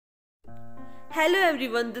Hello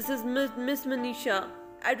everyone, this is Miss Manisha,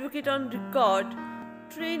 advocate on record,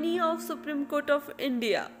 trainee of Supreme Court of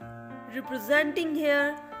India, representing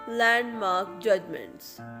here landmark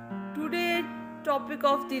judgments. Today topic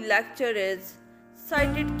of the lecture is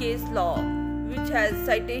cited case law, which has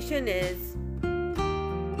citation is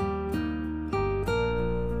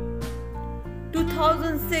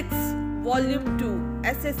 2006 Volume 2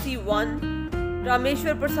 SSC 1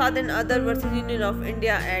 Rameshwar Prasad and other versus Union of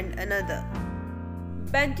India and another.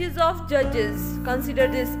 Benches of judges consider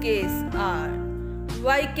this case are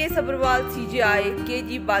Y.K. Sabharwal CJI,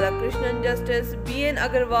 K.G. Balakrishnan Justice, B.N.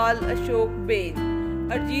 Agarwal, Ashok Bain,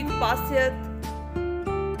 Arjit Pasyat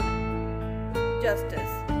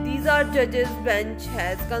Justice. These are judges bench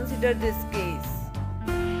has considered this case.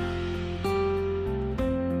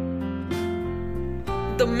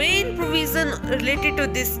 The main provision related to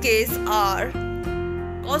this case are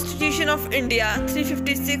Constitution of India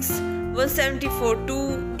 356 174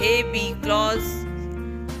 2 clause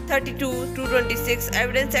 32 226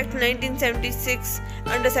 Evidence Act 1976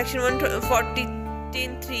 under section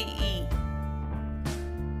 114(3)(e).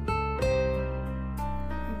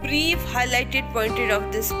 Brief highlighted pointed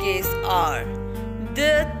of this case are: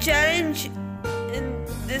 the challenge in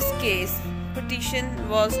this case petition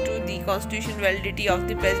was to the constitutional validity of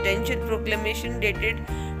the presidential proclamation dated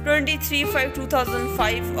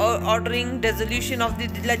 23/5/2005 ordering dissolution of the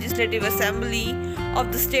Legislative Assembly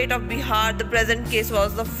of the state of Bihar. The present case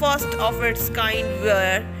was the first of its kind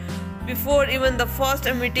where, before even the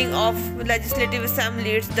first meeting of Legislative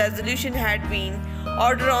Assembly, its dissolution had been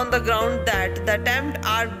ordered on the ground that the attempt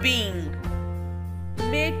are being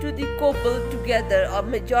made to the couple together a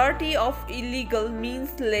majority of illegal means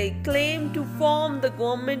claim to form the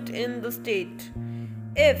government in the state.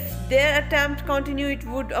 If their attempt continue, it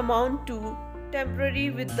would amount to temporary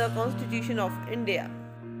with the Constitution of India.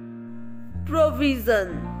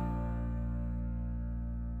 Provision.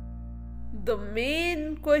 The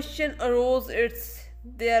main question arose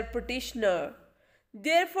their petitioner.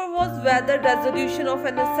 Therefore was whether dissolution of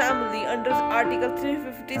an assembly under Article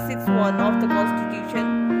 356(1) of the Constitution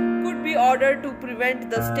could be ordered to prevent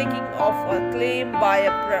the staking of a claim by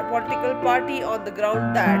a political party on the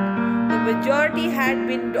ground that the majority had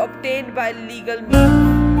been obtained by legal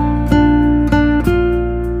means.